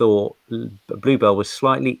I thought Bluebell was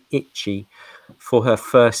slightly itchy for her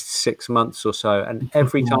first 6 months or so, and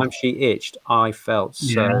every time she itched I felt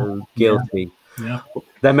so guilty.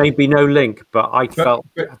 There may be no link, but I felt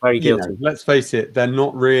very guilty. Let's face it, they're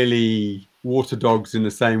not really water dogs in the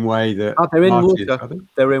same way that they're in water.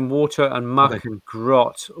 They're in water and muck and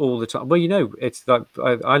grot all the time. Well, it's like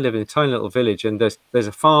I live in a tiny little village, and there's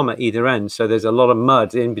a farm at either end, so there's a lot of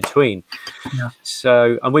mud in between.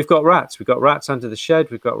 So, and we've got rats. We've got rats under the shed.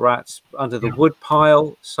 We've got rats under the wood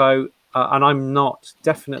pile. So. And I'm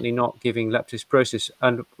definitely not giving leptospirosis.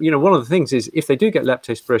 And one of the things is, if they do get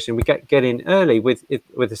leptospirosis, and we get in early with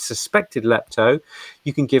a suspected lepto,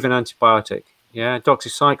 you can give an antibiotic.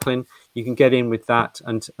 Doxycycline. you can get in with that,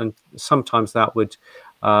 and sometimes that would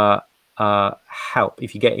help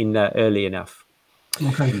if you get in there early enough.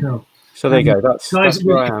 Okay, cool. So there you go. Guys, that's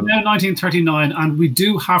where I am. Now 1939, and we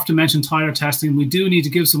do have to mention titer testing. We do need to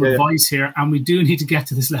give some advice here, and we do need to get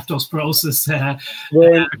to this leptospirosis.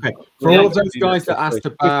 Okay. For all of those guys that asked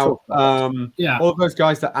about, all of those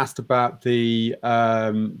guys that asked about the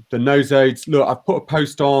nosodes, look, I've put a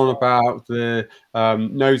post on about the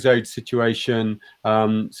nosode situation.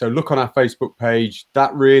 So look on our Facebook page.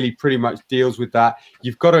 That really pretty much deals with that.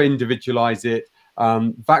 You've got to individualize it.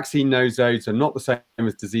 Vaccine nosodes are not the same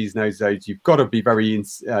as disease nosodes. You've got to be very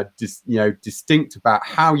distinct about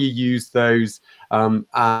how you use those,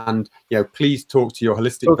 and please talk to your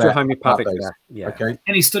holistic vet, homeopathic vet. Yeah. Okay.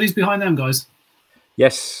 Any studies behind them, guys?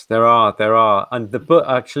 Yes, there are, and the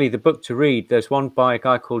book to read. There's one by a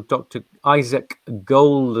guy called Dr. Isaac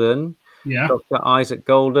Golden. Yeah. Dr. Isaac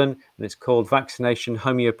Golden, and it's called Vaccination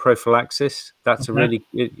Homeoprophylaxis. That's a really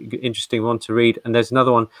interesting one to read. And there's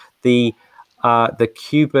another one, the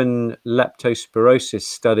Cuban leptospirosis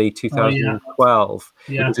study 2012.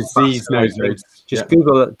 Disease nosodes. Just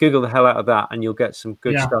Google the hell out of that, and you'll get some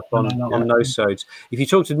good stuff on nosodes. If you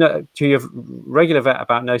talk to your regular vet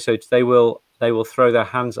about nosodes, they will throw their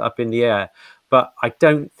hands up in the air. But I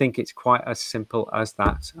don't think it's quite as simple as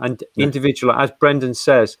that. And individual, as Brendan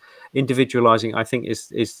says, individualizing, I think,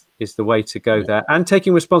 is the way to go there. And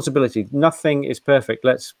taking responsibility. Nothing is perfect.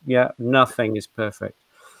 Nothing is perfect.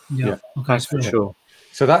 Yeah. Okay, that's for sure.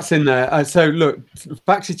 So that's in there. So look,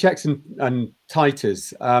 vaccine checks and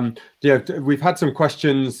titers. We've had some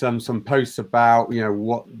questions, some posts about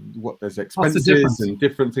what there's expenses and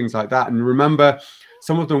different things like that. And remember,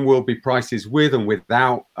 some of them will be prices with and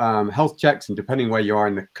without health checks, and depending where you are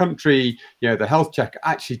in the country, the health check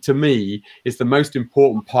actually, to me, is the most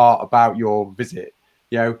important part about your visit.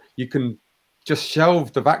 You can just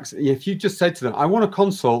shelve the vaccine. If you just say to them, I want to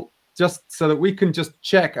consult just so that we can just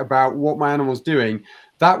check about what my animal's doing,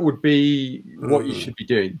 that would be what you should be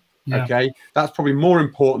doing. Okay, that's probably more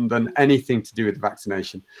important than anything to do with the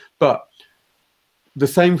vaccination. But the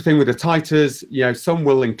same thing with the titers. Some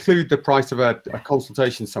will include the price of a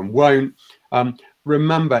consultation, some won't.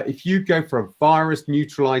 Remember, if you go for a virus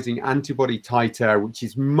neutralizing antibody titer, which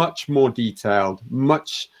is much more detailed,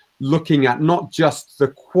 much looking at not just the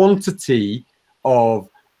quantity of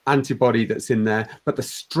antibody that's in there, but the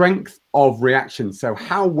strength of reaction. So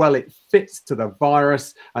how well it fits to the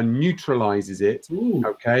virus and neutralizes it.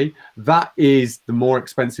 Okay, that is the more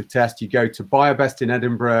expensive test. You go to BioBest in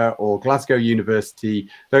Edinburgh or Glasgow University.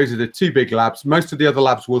 Those are the two big labs. Most of the other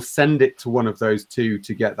labs will send it to one of those two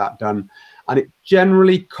to get that done. And it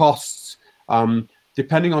generally costs,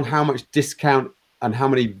 depending on how much discount and how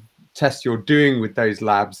many tests you're doing with those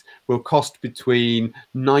labs, will cost between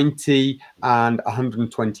 90 and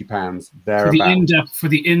 120 pounds thereabouts. For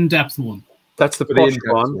the in-depth one. That's the posh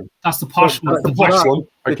one. That's the posh one. The posh one.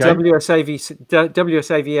 Okay. The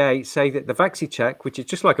WSAVA say that the Vaxi check, which is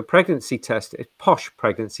just like a pregnancy test, a posh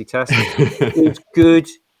pregnancy test, is good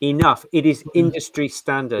enough. It is industry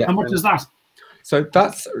standard. How much is that? So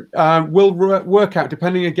that's will work out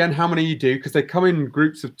depending again how many you do, because they come in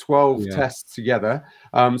groups of 12 tests together.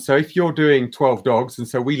 So if you're doing 12 dogs, and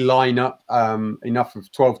so we line up enough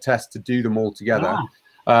of 12 tests to do them all together,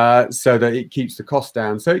 so that it keeps the cost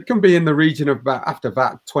down. So it can be in the region of about, after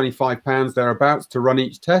that, £25 thereabouts to run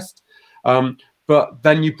each test. But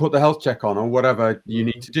then you put the health check on or whatever you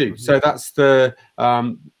need to do. So that's the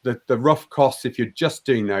rough costs if you're just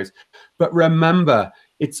doing those. But remember,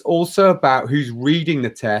 it's also about who's reading the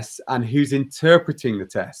tests and who's interpreting the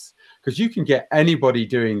tests, because you can get anybody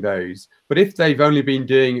doing those. But if they've only been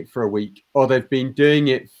doing it for a week, or they've been doing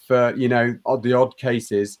it for, the odd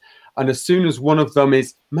cases, and as soon as one of them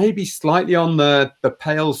is maybe slightly on the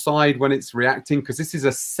pale side when it's reacting, because this is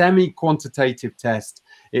a semi-quantitative test,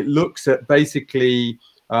 it looks at basically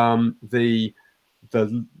the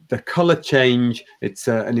color change. It's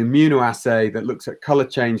an immunoassay that looks at color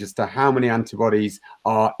change as to how many antibodies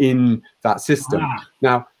are in that system.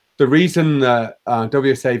 Now, the reason that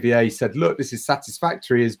WSAVA said, look, this is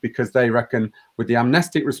satisfactory, is because they reckon with the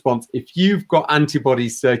amnestic response, if you've got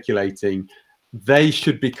antibodies circulating, they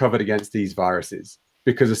should be covered against these viruses,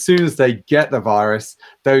 because as soon as they get the virus,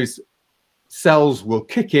 those cells will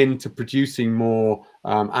kick into producing more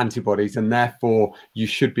antibodies, and therefore you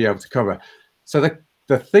should be able to cover. So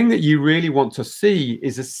the thing that you really want to see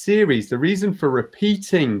is a series. The reason for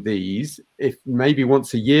repeating these, if maybe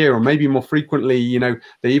once a year or maybe more frequently,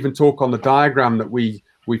 they even talk on the diagram that we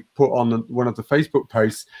we've put on one of the Facebook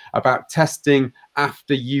posts about testing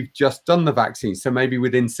after you've just done the vaccine. So maybe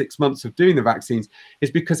within 6 months of doing the vaccines,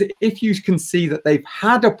 is because if you can see that they've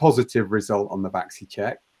had a positive result on the vaccine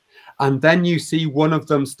check, and then you see one of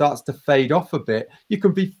them starts to fade off a bit, you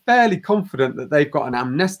can be fairly confident that they've got an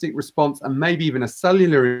amnestic response and maybe even a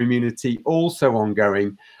cellular immunity also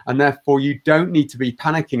ongoing. And therefore, you don't need to be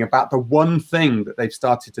panicking about the one thing that they've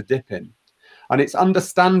started to dip in. And it's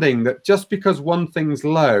understanding that just because one thing's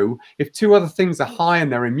low, if two other things are high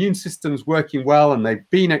and their immune system's working well and they've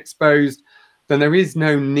been exposed, then there is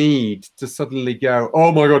no need to suddenly go, oh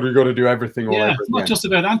my God, we've got to do everything all over again. It's not just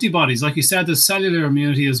about antibodies. Like you said, there's cellular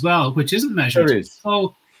immunity as well, which isn't measured. There is.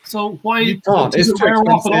 So why you can't? It's too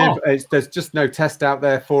expensive. There's just no test out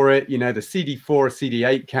there for it. You know, the CD4 or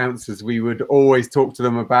CD8 counts, as we would always talk to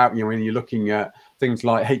them about, you know, when you're looking at things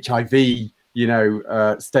like HIV, you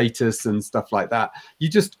know, status and stuff like that, you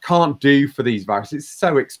just can't do for these viruses. It's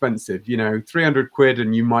so expensive, you know, 300 quid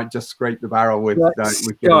and you might just scrape the barrel with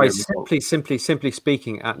guys, simply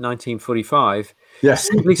speaking, at 1945, yes,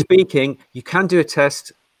 simply speaking, you can do a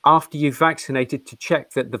test after you've vaccinated to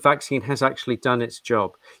check that the vaccine has actually done its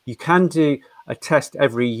job. You can do a test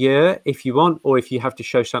every year if you want, or if you have to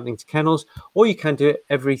show something to kennels, or you can do it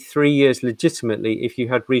every 3 years legitimately if you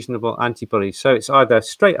had reasonable antibodies. So it's either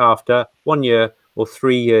straight after 1 year or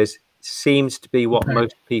 3 years seems to be what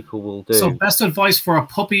most people will do. So best advice for a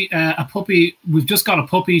puppy, we've just got a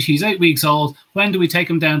puppy, she's 8 weeks old. When do we take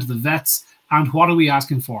him down to the vets and what are we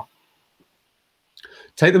asking for?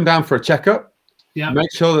 Take them down for a checkup. Yeah.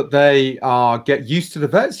 Make sure that they get used to the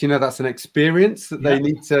vets. You know, that's an experience that they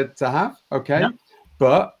need to have. Okay. Yeah.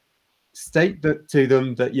 But state that to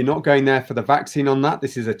them that you're not going there for the vaccine on that.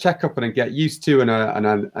 This is a checkup and a get used to and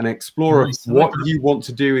an explore of what you want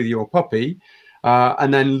to do with your puppy.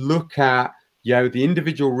 And then look at, you know, the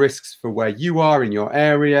individual risks for where you are in your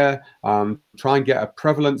area. Try and get a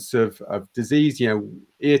prevalence of disease, you know,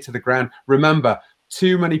 ear to the ground. Remember,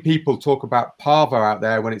 too many people talk about parvo out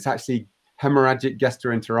there when it's actually hemorrhagic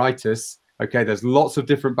gastroenteritis. Okay, there's lots of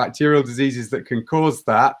different bacterial diseases that can cause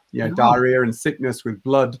that, you know, diarrhea and sickness with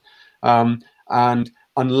blood. And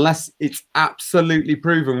unless it's absolutely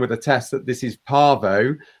proven with a test that this is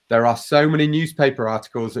parvo, there are so many newspaper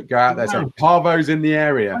articles that go out there saying parvo's in the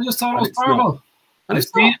area. I just thought it was parvo.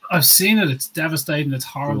 I've seen it. It's devastating. It's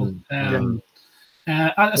horrible. So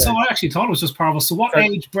I actually thought it was just parvo. So what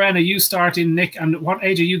age, Bren, are you starting, Nick, and what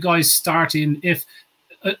age are you guys starting if...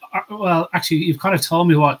 well, actually, you've kind of told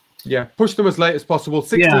me what. Yeah, push them as late as possible.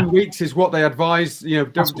 16 weeks is what they advise. You know,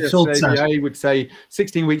 WSABA would say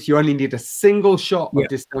 16 weeks. You only need a single shot of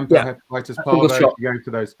distemper hepatitis parvo to go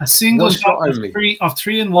for those. A single shot only of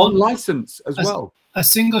 3 and 1 on license as well. A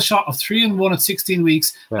single shot of 3 and 1 at 16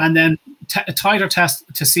 weeks, and then a tighter test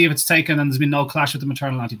to see if it's taken and there's been no clash with the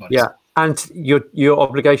maternal antibodies. Yeah, and your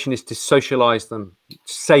obligation is to socialize them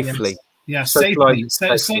safely. Yes. Safe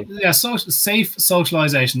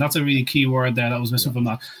socialization. That's a really key word there that was missing from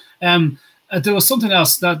that. There was something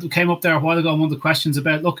else that came up there a while ago on one of the questions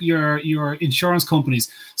about, look, your insurance companies.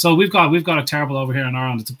 So we've got a terrible over here in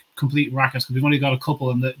Ireland. It's a complete racket because we've only got a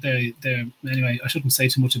couple, and they're anyway. I shouldn't say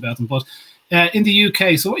too much about them, but in the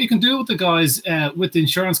UK, so what you can do with the guys with the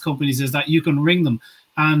insurance companies is that you can ring them,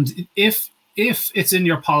 and if it's in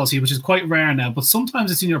your policy, which is quite rare now, but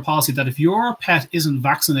sometimes it's in your policy that if your pet isn't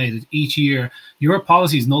vaccinated each year, your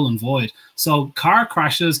policy is null and void. So car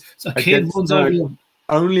crashes, a kid runs over you.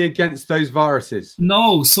 Only against those viruses?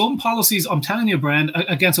 No, some policies, I'm telling you, Bren,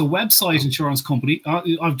 against a website insurance company,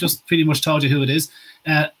 I've just pretty much told you who it is.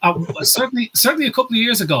 Certainly a couple of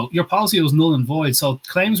years ago, your policy was null and void. So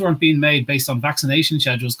claims weren't being made based on vaccination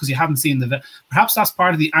schedules because you hadn't seen the vet. Perhaps that's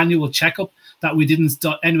part of the annual checkup that we didn't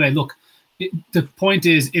do. Anyway, look, the point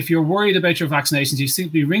is, if you're worried about your vaccinations, you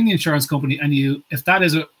simply ring the insurance company, and if that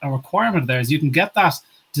is a requirement of theirs, you can get that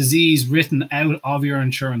disease written out of your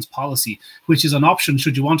insurance policy, which is an option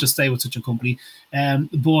should you want to stay with such a company.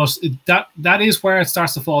 But that is where it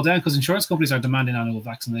starts to fall down, because insurance companies are demanding annual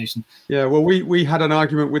vaccination. Yeah, well, we had an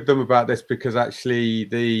argument with them about this because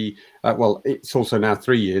actually well, it's also now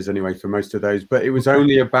 3 years anyway for most of those, but it was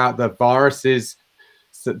only about the viruses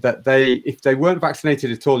that if they weren't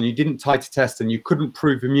vaccinated at all and you didn't titer test and you couldn't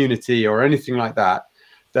prove immunity or anything like that,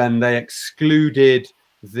 then they excluded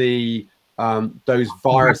those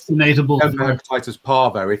viruses, hepatitis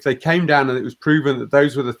parvo. If they came down and it was proven that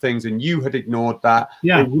those were the things and you had ignored that,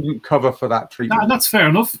 they wouldn't cover for that treatment. That's fair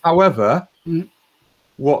enough. However,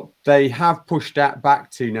 what they have pushed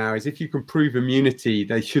back to now is if you can prove immunity,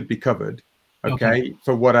 they should be covered, okay,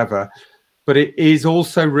 for whatever. But it is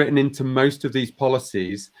also written into most of these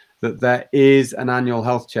policies that there is an annual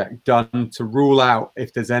health check done to rule out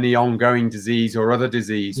if there's any ongoing disease or other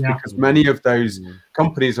disease, because many of those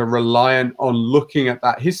companies are reliant on looking at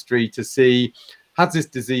that history to see, has this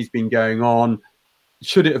disease been going on?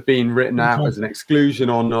 Should it have been written out as an exclusion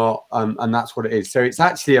or not? And that's what it is. So it's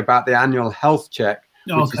actually about the annual health check,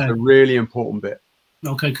 which is a really important bit.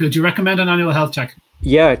 Okay, could you recommend an annual health check?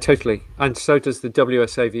 Yeah, totally. And so does the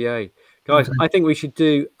WSAVA. Guys, I think we should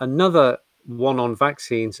do another one on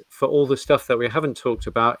vaccines for all the stuff that we haven't talked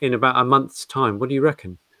about in about a month's time. What do you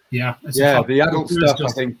reckon? Yeah, the adult stuff,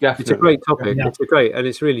 I think definitely. It's a great topic. It's a great, and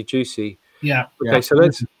it's really juicy. Yeah. Okay, so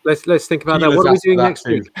let's think about that. What are we doing next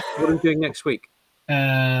week? What are we doing next week? We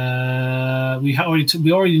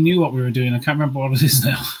already knew what we were doing. I can't remember what it is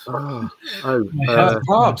now.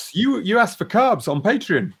 Carbs. You asked for carbs on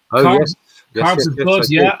Patreon. Oh, carbs, yes. Carbs are good.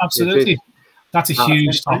 Yeah, absolutely. That's a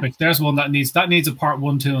huge topic. There's one that needs a part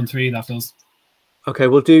 1, 2, and 3. That does. Okay,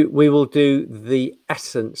 we will do the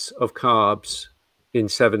essence of carbs in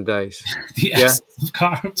 7 days. The essence of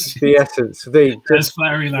carbs. The essence. That's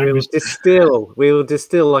flowery language. We will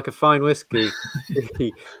distill like a fine whiskey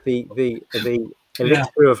the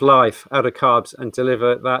elixir of life out of carbs and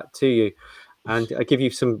deliver that to you. And I give you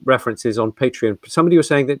some references on Patreon. Somebody was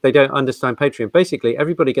saying that they don't understand Patreon. Basically,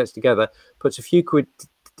 everybody gets together, puts a few quid.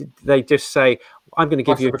 They just say, I'm going to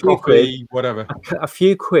give you a few quid, whatever, a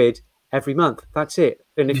few quid every month. That's it.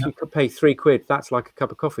 And if you could pay 3 quid, that's like a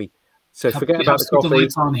cup of coffee. So forget about the coffee. The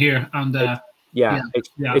lights on here, and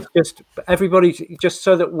it's just everybody, just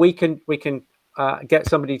so that we can get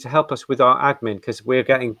somebody to help us with our admin, because we're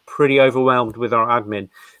getting pretty overwhelmed with our admin.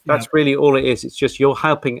 That's really all it is. It's just you're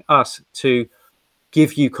helping us to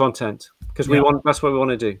give you content, because that's what we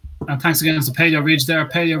want to do. And thanks again to Paleo Ridge there,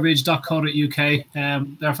 paleoridge.co.uk.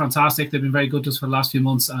 They're fantastic. They've been very good to us for the last few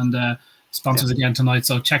months, and sponsors again tonight.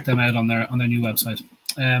 So check them out on their new website.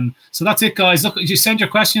 So that's it, guys. Look, you send your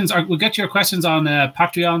questions, or we'll get your questions on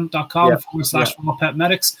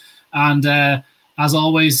patreon.com/rawpetmedics. And as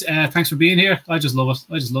always, thanks for being here. I just love it.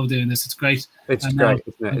 I just love doing this. It's great. It's great,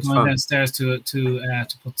 isn't it? It's going fun. Downstairs to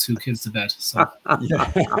put 2 kids to bed. So it's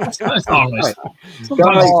all right.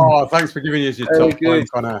 Thanks for giving us your top time,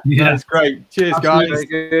 Conor. That's great. Cheers, guys. Very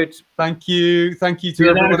good. Thank you to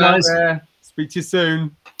everyone out there. Speak to you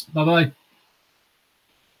soon. Bye-bye.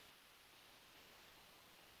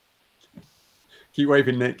 Keep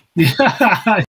waving, Nick.